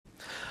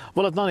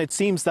Well, Adnan, it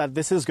seems that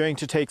this is going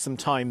to take some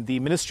time. The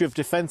Ministry of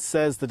Defence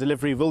says the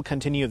delivery will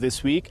continue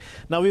this week.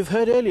 Now, we've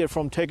heard earlier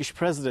from Turkish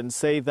President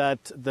say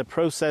that the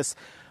process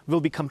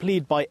will be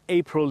complete by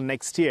April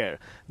next year.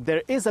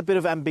 There is a bit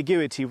of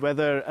ambiguity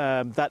whether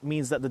that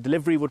means that the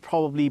delivery would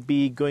probably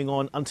be going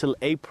on until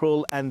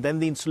April and then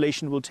the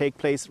installation will take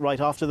place right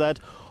after that,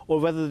 or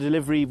whether the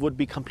delivery would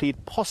be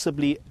complete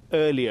possibly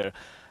earlier.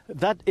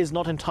 That is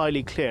not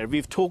entirely clear.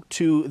 We've talked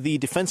to the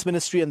Defence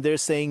Ministry and they're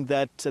saying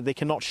that they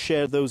cannot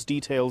share those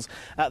details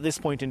at this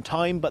point in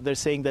time, but they're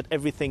saying that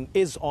everything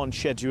is on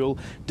schedule.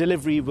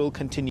 Delivery will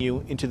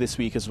continue into this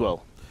week as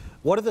well.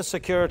 What are the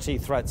security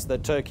threats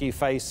that Turkey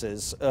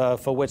faces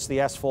for which the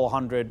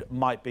S-400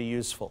 might be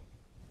useful?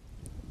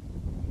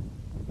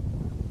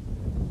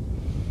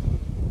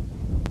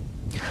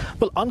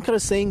 Well, Ankara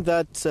is saying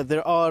that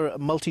there are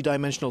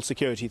multidimensional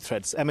security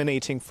threats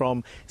emanating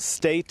from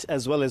state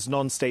as well as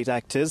non-state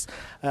actors.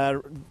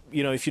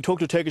 If you talk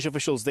to Turkish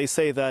officials, they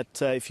say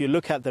that if you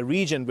look at the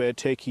region where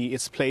Turkey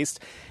is placed,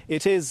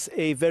 it is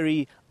a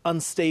very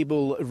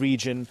unstable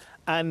region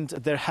and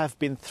there have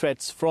been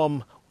threats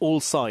from all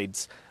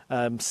sides.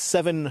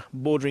 7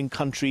 bordering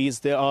countries,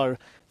 there are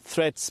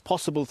threats,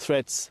 possible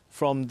threats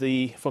from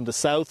the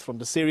south, from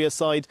the Syria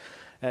side.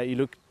 You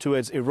look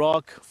towards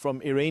Iraq, from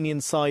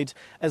Iranian side,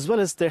 as well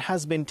as there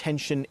has been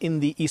tension in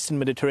the Eastern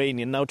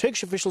Mediterranean. Now,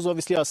 Turkish officials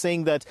obviously are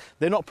saying that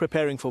they're not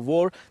preparing for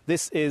war.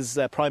 This is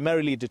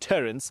primarily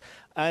deterrence.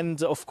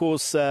 And, of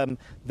course, there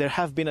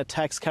have been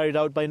attacks carried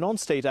out by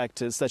non-state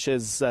actors such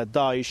as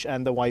Daesh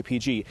and the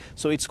YPG.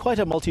 So it's quite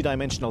a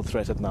multidimensional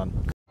threat,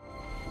 Adnan.